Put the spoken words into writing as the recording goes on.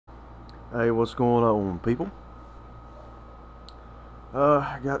Hey, what's going on, people?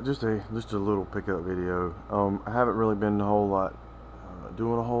 I got just a little pickup video. I haven't really been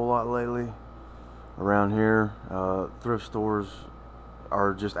doing a whole lot lately around here. Thrift stores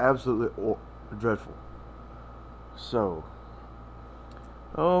are just absolutely dreadful. So,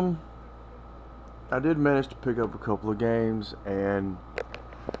 um, I did manage to pick up a couple of games, and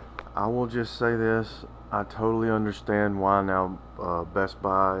I will just say this: I totally understand why now Best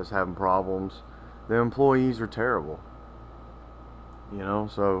Buy is having problems. The employees are terrible,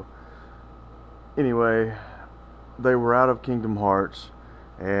 So anyway, they were out of Kingdom Hearts,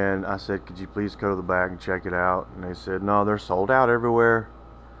 and I said, "Could you please go to the back and check it out?" And they said, "No, they're sold out everywhere."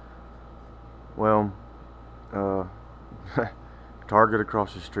 Well, uh, Target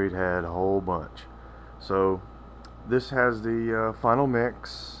across the street had a whole bunch. So this has the final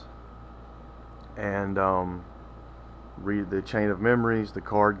mix and read the Chain of Memories, the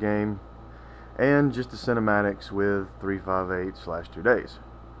card game, and just the cinematics with 358/2 days.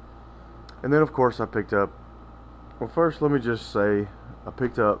 And then of course I picked up. Well, first let me just say I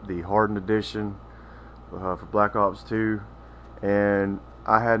picked up the Hardened Edition for Black Ops 2, and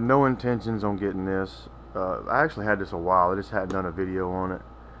I had no intentions on getting this. I actually had this a while. I just hadn't done a video on it,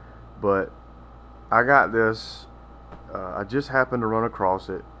 but I got this. I just happened to run across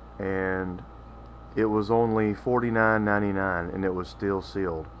it, and it was only $49.99, and it was still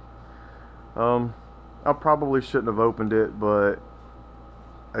sealed. I probably shouldn't have opened it, but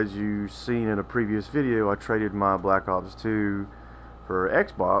as you've seen in a previous video, I traded my Black Ops 2 for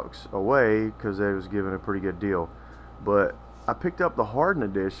Xbox away because they was giving a pretty good deal. But I picked up the Hardened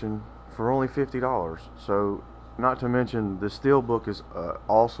Edition for only $50. So, not to mention the Steelbook is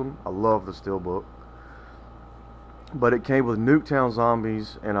awesome. I love the Steelbook. But it came with Nuketown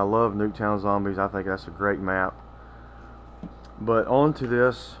Zombies, and I love Nuketown Zombies. I think that's a great map. But on to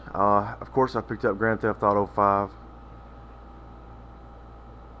this. Of course, I picked up Grand Theft Auto 5.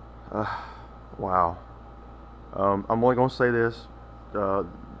 Wow. I'm only going to say this,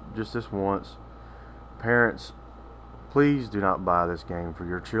 just this once. Parents, please do not buy this game for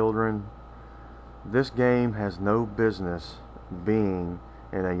your children. This game has no business being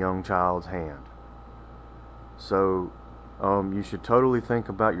in a young child's hand. So, you should totally think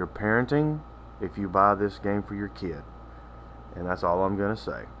about your parenting if you buy this game for your kid. And that's all I'm going to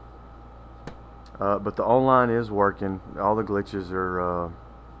say. But the online is working. All the glitches are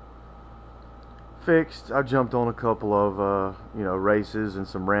fixed. I jumped on a couple of races and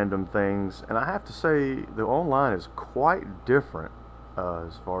some random things, and I have to say the online is quite different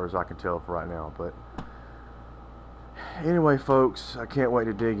as far as I can tell for right now. But anyway, folks, I can't wait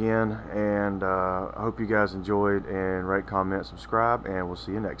to dig in, and I hope you guys enjoyed, and rate, comment, subscribe, and we'll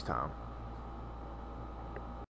see you next time.